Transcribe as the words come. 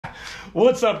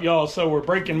What's up, y'all? So we're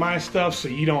breaking my stuff so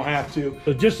you don't have to.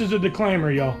 So just as a disclaimer,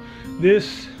 y'all,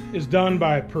 this is done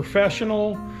by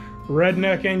professional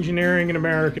redneck engineering in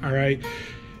America, all right?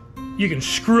 You can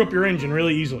screw up your engine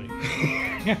really easily.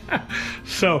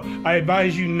 So I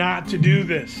advise you not to do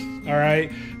this, all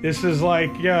right? This is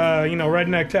like,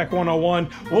 Redneck Tech 101.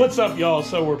 What's up, y'all?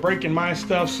 So we're breaking my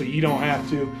stuff so you don't have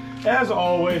to. As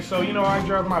always, so, I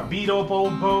drive my beat up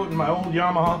old boat and my old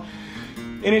Yamaha,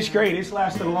 and it's great. It's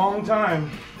lasted a long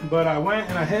time. But I went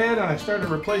and I started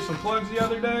replacing plugs the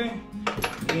other day,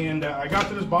 and I got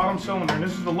to this bottom cylinder, and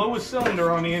this is the lowest cylinder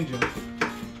on the engine.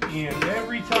 And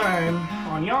every time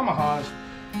on Yamahas,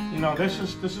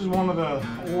 this is one of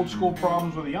the old school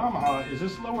problems with the Yamaha, is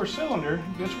this lower cylinder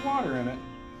gets water in it.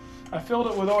 I filled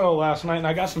it with oil last night, and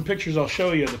I got some pictures I'll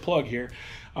show you of the plug here.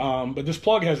 But this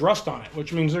plug has rust on it,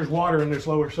 which means there's water in this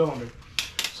lower cylinder.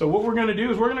 So what we're going to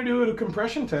do is we're going to do a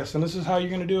compression test, and this is how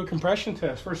you're going to do a compression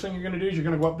test. First thing you're going to do is you're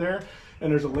going to go up there,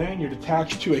 and there's a lanyard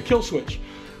attached to a kill switch.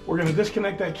 We're going to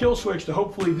disconnect that kill switch to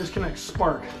hopefully disconnect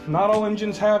spark. Not all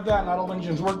engines have that. Not all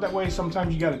engines work that way.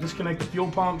 Sometimes you got to disconnect the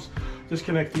fuel pumps,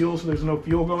 disconnect fuel so there's no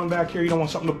fuel going back here. You don't want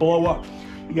something to blow up.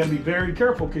 You got to be very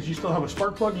careful because you still have a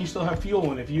spark plug and you still have fuel.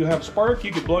 And if you have spark,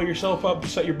 you could blow yourself up,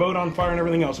 set your boat on fire and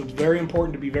everything else. So it's very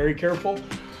important to be very careful.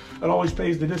 It always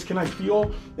pays to disconnect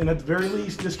fuel, and at the very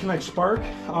least, disconnect spark.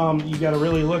 You got to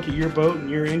really look at your boat and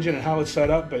your engine and how it's set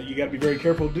up, but you got to be very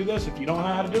careful to do this. If you don't know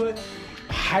how to do it,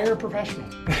 hire a professional.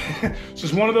 It's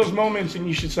just one of those moments, and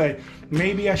you should say,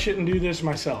 maybe I shouldn't do this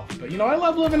myself. But I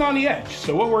love living on the edge.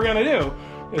 So what we're going to do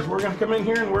is we're going to come in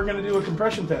here and we're going to do a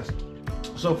compression test.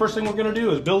 So first thing we're going to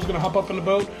do is Bill's going to hop up in the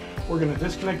boat. We're going to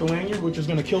disconnect the lanyard, which is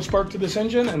going to kill spark to this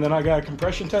engine, and then I got a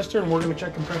compression tester, and we're going to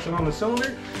check compression on the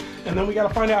cylinder, and then we got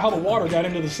to find out how the water got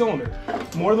into the cylinder.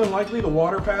 More than likely, the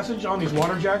water passage on these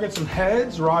water jackets and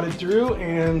heads rotted through,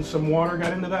 and some water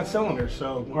got into that cylinder.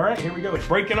 So, all right, here we go. It's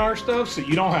breaking our stuff, so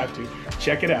you don't have to.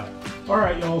 Check it out. All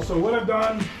right, y'all. So what I've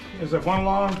done is I've went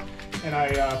along and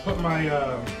I put my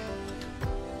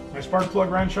spark plug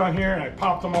wrench on here, and I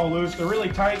popped them all loose. They're really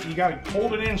tight. You got to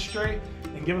hold it in straight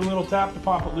and give it a little tap to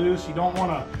pop it loose. You don't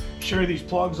want to shear these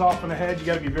plugs off in the head. You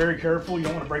got to be very careful. You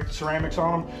don't want to break the ceramics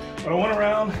on them. But I went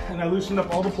around and I loosened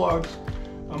up all the plugs,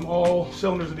 all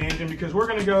cylinders of the engine, because we're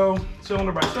going to go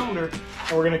cylinder by cylinder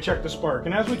and we're going to check the spark.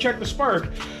 And as we check the spark,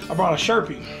 I brought a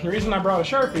Sharpie. The reason I brought a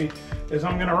Sharpie is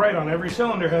I'm going to write on every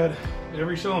cylinder head,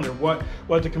 every cylinder, what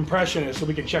the compression is, so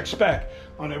we can check spec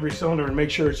on every cylinder and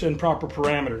make sure it's in proper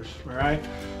parameters. All right.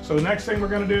 So the next thing we're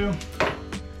going to do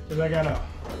is I got a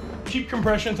cheap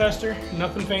compression tester,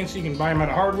 nothing fancy. You can buy them at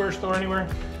a hardware store anywhere.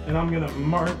 And I'm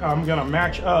gonna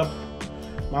match up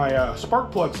my spark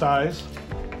plug size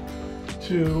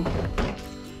to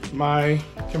my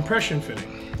compression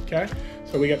fitting. Okay,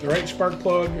 so we got the right spark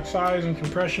plug size and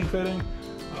compression fitting.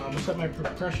 I'll set my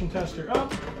compression tester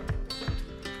up.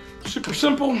 Super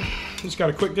simple. Just got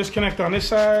a quick disconnect on this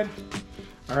side.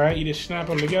 All right, you just snap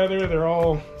them together. They're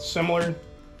all similar.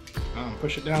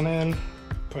 Push it down in,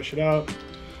 push it up.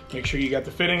 Make sure you got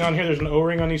the fitting on here. There's an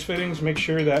O-ring on these fittings. Make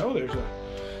sure that,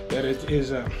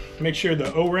 make sure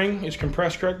the O-ring is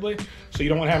compressed correctly so you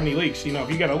don't want to have any leaks. If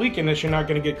you got a leak in this, you're not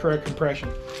going to get correct compression.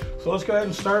 So let's go ahead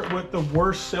and start with the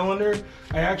worst cylinder.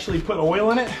 I actually put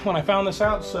oil in it when I found this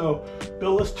out. So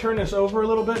Bill, let's turn this over a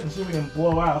little bit and see if we can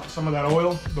blow out some of that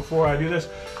oil before I do this,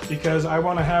 because I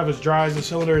want to have as dry as the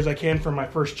cylinder as I can for my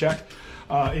first check.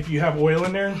 If you have oil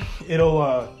in there,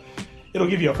 it'll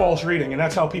give you a false reading, and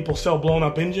that's how people sell blown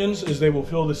up engines, is they will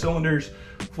fill the cylinders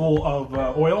full of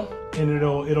oil, and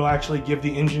it'll actually give the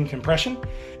engine compression.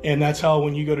 And that's how,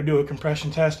 when you go to do a compression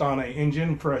test on an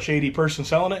engine for a shady person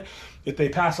selling it, if they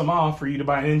pass them off for you to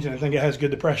buy an engine and think it has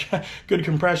good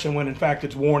compression, when in fact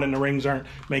it's worn and the rings aren't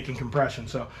making compression.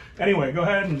 So anyway, go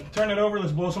ahead and turn it over.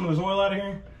 Let's blow some of this oil out of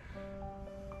here.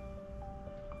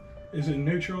 Is it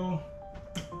neutral?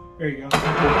 There you go.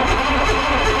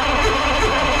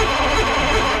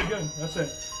 Good. That's it.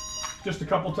 Just a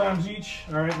couple times each.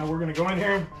 All right, now we're going to go in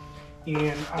here,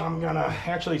 and I'm going to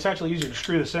it's actually easier to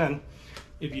screw this in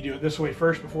if you do it this way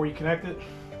first before you connect it.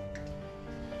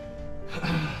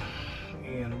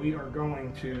 And we are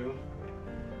going to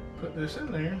put this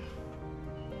in there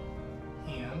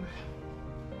and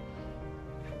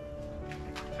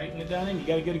tighten it down in. You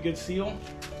got to get a good seal.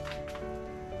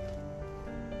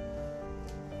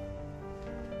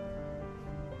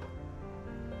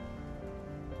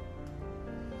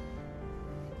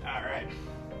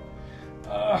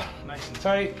 Nice and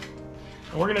tight.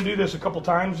 And we're going to do this a couple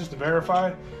times just to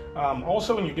verify.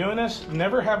 Also, when you're doing this,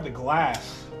 never have the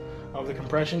glass of the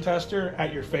compression tester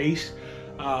at your face.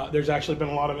 There's actually been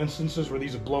a lot of instances where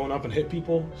these have blown up and hit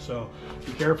people, so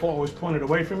be careful. Always point it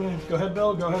away from you. Go ahead,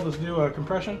 Bill. Go ahead. Let's do a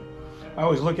compression. I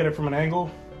always look at it from an angle.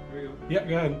 There you go. Yep,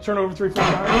 go ahead. Turn over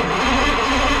 345.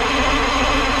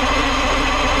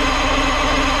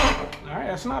 All right,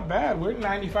 that's not bad. We're at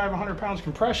 95, 100 pounds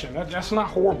compression. That's not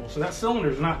horrible. So that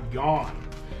cylinder's not gone.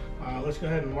 Let's go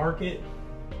ahead and mark it.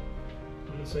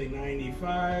 I'm gonna say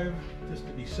 95, just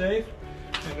to be safe.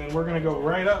 And then we're gonna go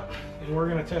right up and we're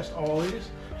gonna test all these.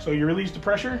 So you release the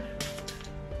pressure,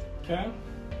 okay?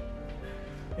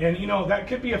 And you know, that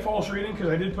could be a false reading because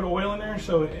I did put oil in there.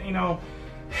 So, you know,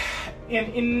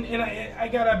 and I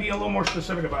gotta be a little more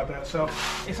specific about that. So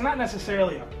it's not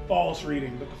necessarily a false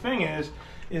reading, but the thing is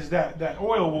that that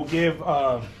oil will give,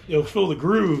 it'll fill the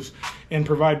grooves and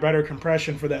provide better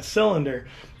compression for that cylinder.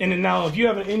 And then now if you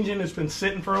have an engine that's been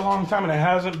sitting for a long time and it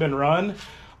hasn't been run,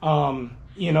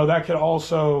 you know, that could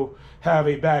also have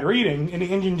a bad reading, and the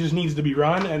engine just needs to be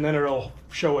run, and then it'll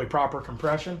show a proper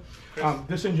compression.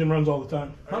 This engine runs all the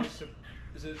time. Huh?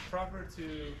 Is it proper to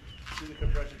do the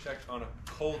compression check on a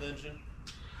cold engine?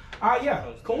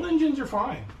 Yeah, cold engines are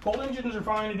fine. Cold engines are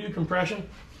fine to do compression.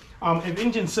 If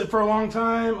engines sit for a long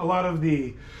time, a lot of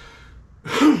the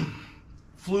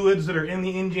fluids that are in the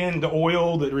engine, the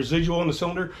oil, the residual in the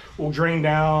cylinder will drain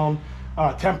down.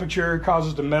 Temperature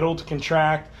causes the metal to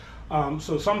contract.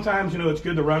 So sometimes, you know, it's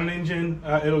good to run an engine.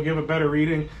 It'll give a better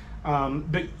reading.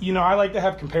 But, you know, I like to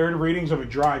have comparative readings of a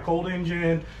dry, cold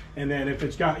engine. And then if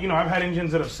it's got, you know, I've had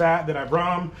engines that have sat that I've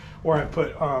run them, or I've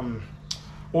put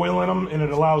oil in them, and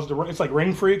it allows the, it's like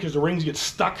ring free because the rings get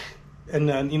stuck. And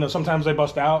then, you know, sometimes they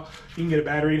bust out. You can get a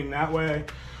bad reading that way.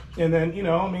 And then, you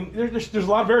know, I mean, there's a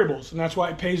lot of variables, and that's why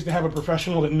it pays to have a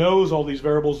professional that knows all these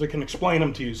variables that can explain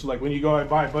them to you. So like when you go and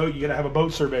buy a boat, you got to have a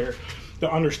boat surveyor that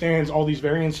understands all these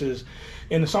variances,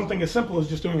 and something as simple as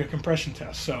just doing a compression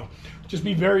test. So just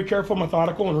be very careful,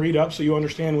 methodical, and read up so you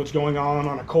understand what's going on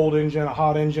a cold engine, a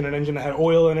hot engine, an engine that had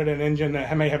oil in it, an engine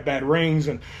that may have bad rings,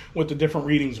 and what the different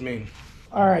readings mean.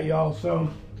 All right, y'all, so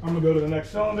I'm gonna go to the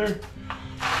next cylinder.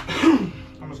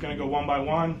 I'm just gonna go one by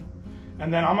one,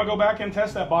 and then I'm gonna go back and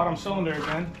test that bottom cylinder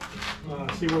again,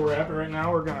 see where we're at. But right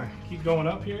now we're gonna keep going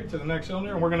up here to the next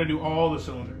cylinder, and we're gonna do all the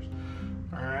cylinders.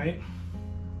 All right.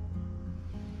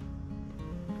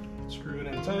 Screw it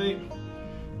in tight.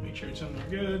 Make sure it's in there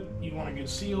good. You want a good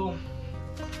seal.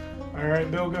 All right,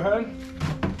 Bill, go ahead.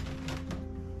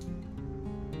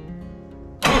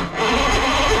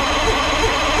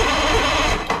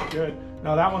 Good.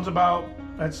 Now that one's about,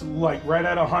 that's like right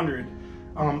at 100.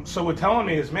 So what telling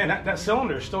me is, man, that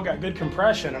cylinder's still got good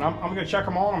compression, and I'm gonna check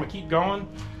them all. I'm gonna keep going.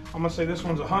 I'm gonna say this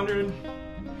one's 100.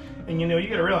 And you know, you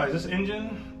gotta realize this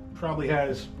engine probably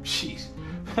has, jeez,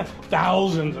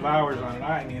 thousands of hours on it.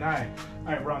 I mean, I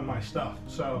run my stuff,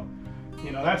 so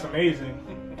you know, that's amazing.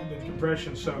 The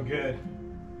compression's so good.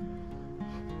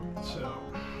 So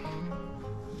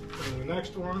the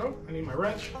next one, oh, I need my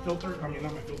wrench, filter, I mean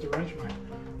not my filter wrench, my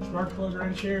spark plug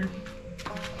wrench here.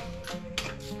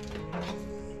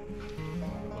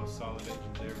 One of the most solid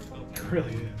engines ever built. It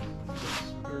really is.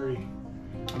 It's very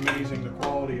amazing. The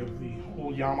quality of the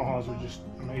old Yamahas are just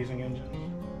amazing engines.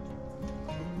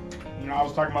 You know, I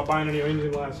was talking about buying a new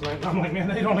engine last night, and I'm like, man,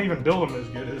 they don't even build them as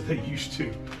good as they used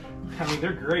to. I mean,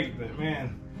 they're great, but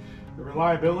man, the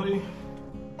reliability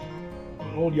of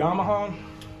an old Yamaha,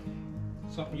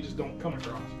 something you just don't come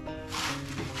across.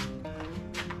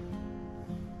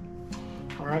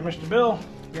 All right, Mr. Bill,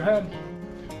 go ahead.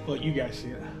 I'll let you guys see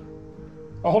it.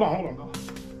 Oh, hold on, Bill.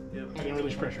 Yep. I didn't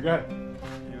release pressure. Go ahead.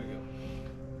 Here we go.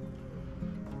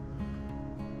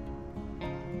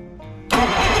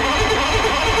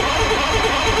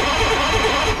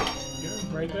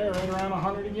 Good, right there, right around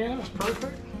 100 again. That's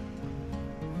perfect.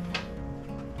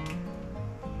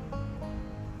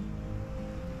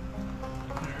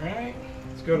 All right,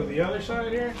 let's go to the other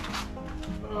side here.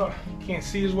 Oh, can't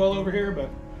see as well over here, but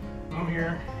I'm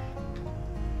here.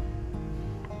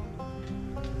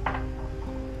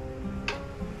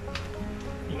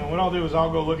 You know, what I'll do is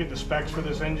I'll go look at the specs for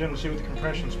this engine and see what the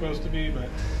compression's supposed to be, but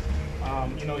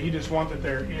you know, you just want that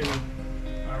they're in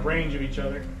range of each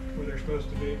other where they're supposed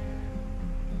to be.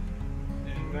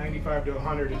 And 95 to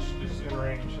 100 is in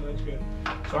range, so that's good.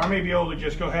 So I may be able to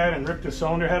just go ahead and rip the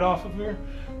cylinder head off of here,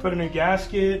 put a new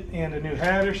gasket and a new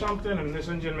head or something, and this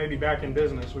engine may be back in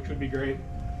business, which would be great.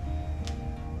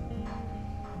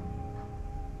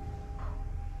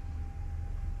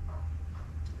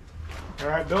 All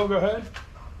right, Bill, go ahead.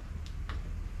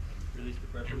 Release the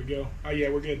pressure. Here we go. Oh yeah,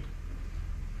 we're good.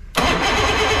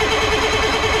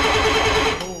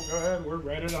 Cool, go ahead. We're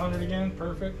right at 100 again.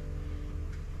 Perfect.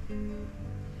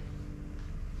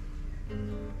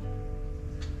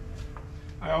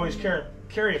 I always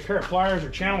carry a pair of pliers or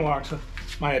channel locks.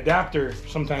 My adapter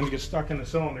sometimes gets stuck in the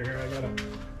cylinder here.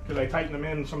 Because I tighten them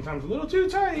in sometimes a little too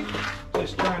tight,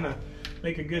 just trying to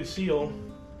make a good seal.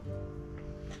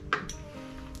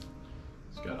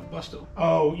 It's got a bust.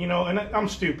 Oh, you know, and I'm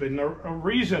stupid. And a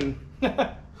reason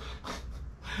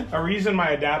my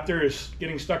adapter is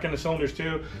getting stuck in the cylinders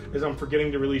too is I'm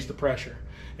forgetting to release the pressure.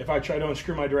 If I try to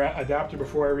unscrew my adapter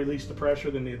before I release the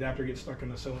pressure, then the adapter gets stuck in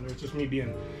the cylinder. It's just me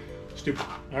being stupid.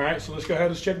 All right, so let's go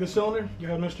ahead and check the cylinder. Go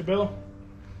ahead, Mr. Bill.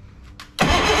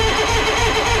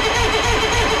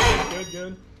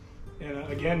 Good.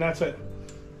 And again, that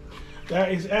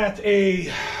is at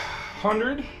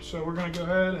 100. So we're gonna go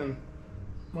ahead and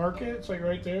mark it. It's like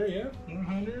right there, yeah,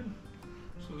 100.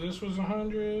 So this was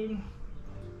 100.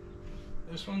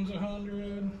 This one's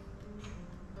 100.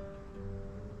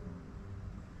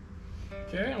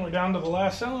 Okay, and we're down to the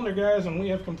last cylinder, guys, and we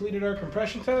have completed our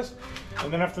compression test.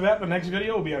 And then after that, the next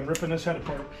video will be on ripping this head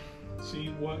apart. See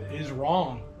what is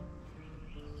wrong.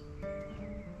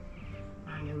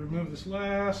 I'm gonna remove this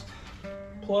last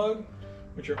plug,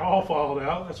 which are all followed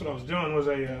out. That's what I was doing, was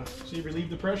see,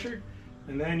 relieve the pressure,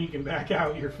 and then you can back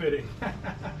out your fitting.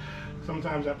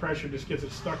 Sometimes that pressure just gets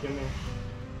it stuck in there.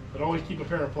 But always keep a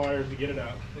pair of pliers to get it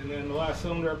out. And then the last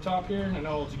cylinder up top here, I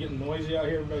know it's getting noisy out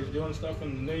here. Everybody's doing stuff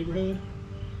in the neighborhood.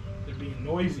 They're being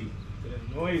noisy. They're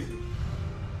noisy.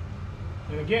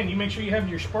 And again, you make sure you have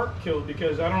your spark killed,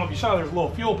 because I don't know if you saw, there's a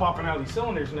little fuel popping out of these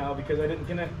cylinders now because I didn't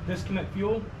disconnect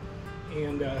fuel.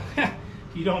 And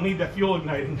you don't need that fuel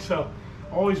igniting. So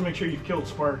always make sure you've killed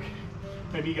spark.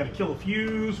 Maybe you got to kill a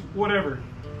fuse, whatever.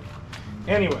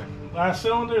 Anyway, last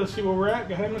cylinder. Let's see where we're at.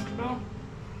 Go ahead, Mr. Bell.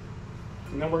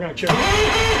 And then we're going to check.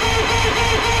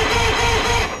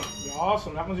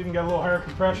 Awesome. That one's even got a little higher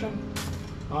compression.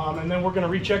 And then we're going to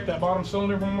recheck that bottom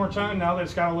cylinder one more time. Now that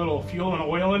it's got a little fuel and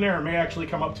oil in there, it may actually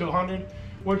come up to 100,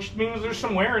 which means there's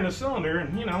some wear in the cylinder,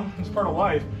 and you know, it's part of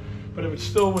life. But if it's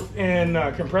still within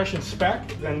compression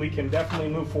spec, then we can definitely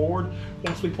move forward.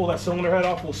 Once we pull that cylinder head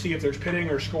off, we'll see if there's pitting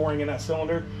or scoring in that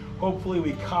cylinder. Hopefully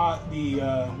we caught the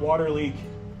water leak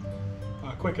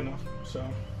quick enough. So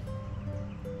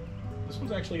this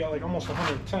one's actually got like almost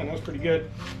 110. That was pretty good.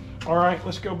 All right,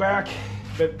 let's go back.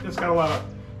 But it's got a lot of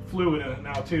fluid in it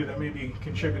now too that may be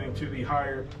contributing to the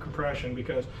higher compression,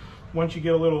 because once you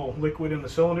get a little liquid in the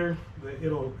cylinder,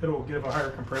 it'll give a higher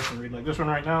compression read. Like this one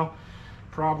right now,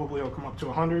 probably will come up to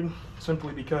 100,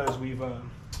 simply because we've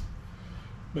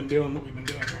been doing what we've been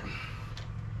doing here.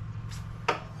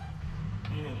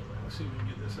 Anyway, let's see if we can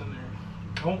get this in there.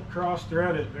 Don't cross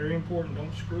thread it, very important.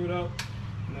 Don't screw it up.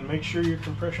 And then make sure your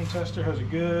compression tester has a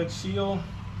good seal.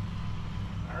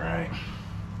 All right.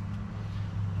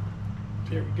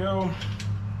 Here we go.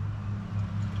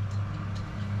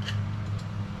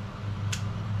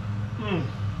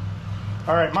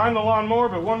 All right, mind the lawnmower,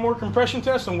 but one more compression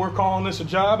test and we're calling this a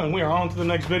job, and we are on to the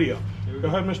next video. Go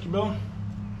ahead, Mr. Bill.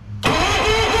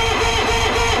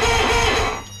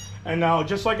 And now,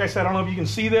 just like I said, I don't know if you can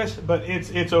see this, but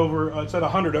it's over. It's at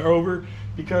 100 or over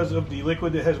because of the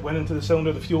liquid that has went into the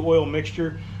cylinder, the fuel oil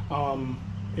mixture.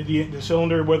 The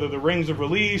cylinder, whether the rings have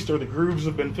released or the grooves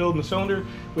have been filled in the cylinder,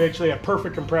 we actually have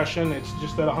perfect compression. It's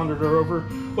just at 100 or over,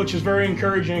 which is very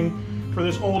encouraging for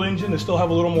this old engine to still have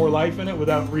a little more life in it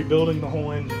without rebuilding the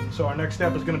whole engine. So our next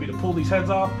step is going to be to pull these heads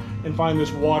off and find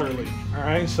this water leak. All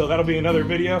right, so that'll be another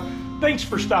video. Thanks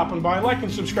for stopping by. Like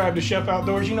and subscribe to Chef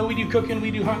Outdoors. You know, we do cooking,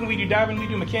 we do hunting, we do diving, we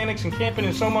do mechanics and camping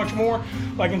and so much more.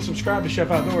 Like and subscribe to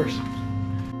Chef Outdoors.